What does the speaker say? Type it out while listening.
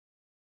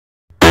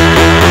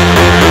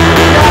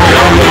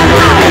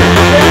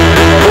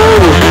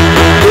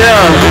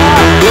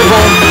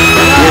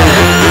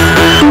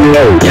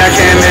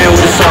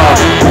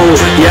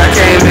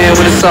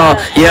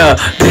Yeah,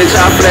 bitch,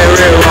 I flare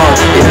red raw.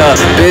 Yeah,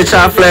 bitch,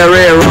 I flare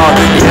red raw.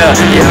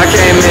 Yeah, I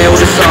came in with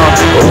a song.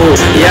 Ooh,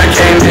 yeah, I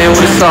came in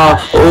with a song.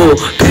 Ooh,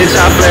 bitch,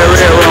 I flare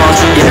red raw.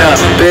 Yeah,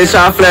 bitch,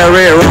 I flare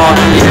red raw.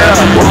 Yeah,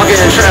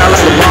 walking in the trap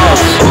like a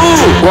boss.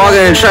 Ooh,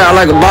 walking in the trap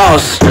like a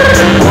boss.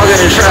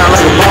 Walking in the trap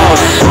like a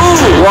boss.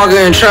 Ooh,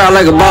 walking in the trap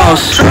like a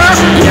boss.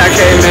 Yeah, I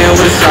came in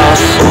with a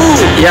sauce. Ooh,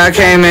 yeah, I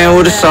came in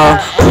with a sauce.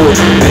 Ooh,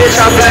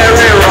 bitch, I flare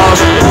red raw.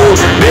 Ooh,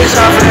 bitch,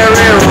 I flare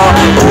red raw.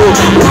 Ooh,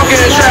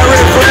 walking in the trap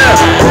red flare.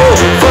 Ooh,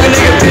 fucking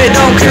nigga bitch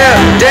don't care.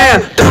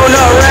 Damn, throwing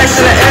up racks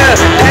in the air.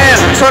 Damn,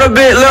 sort of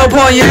bit Lil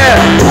Pump, yeah.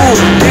 Ooh,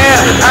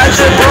 damn, I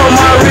just broke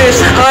my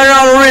wrist. 100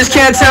 on the wrist,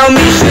 can't tell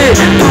me shit.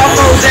 Pop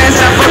those ass,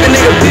 that fucking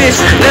nigga bitch.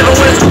 Never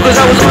went to school cause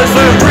I was always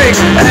flipping bricks.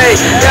 Hey,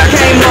 y'all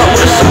came up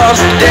with a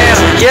sauce. Damn,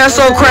 yeah,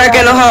 so crack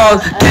in the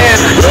hall. Damn,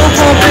 Lil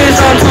Pump is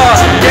on top.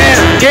 Damn,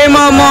 gave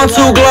my mom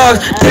 2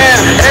 Glocks. Damn,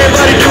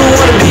 everybody do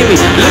wanna beat me.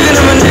 Looking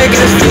at my neck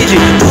and it's Fiji.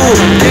 Ooh,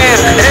 damn,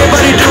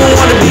 everybody do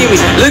wanna beat me.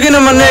 Looking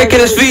at my neck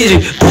and it's Fiji.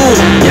 Ooh,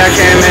 yeah, I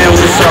came in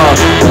with a sauce.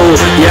 Ooh,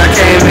 yeah, I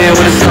came in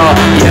with a sauce.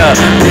 Yeah,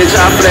 bitch,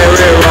 I flare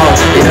red raw.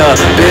 Yeah,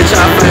 bitch,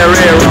 I flare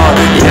red raw.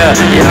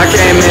 Yeah, I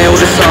came in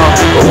with a sauce.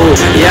 Ooh,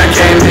 yeah, I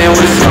came in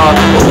with a sauce.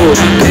 Ooh,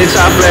 bitch,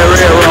 I flare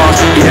red raw.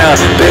 Yeah,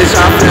 bitch,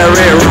 I flare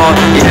red raw.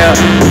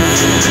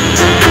 Yeah.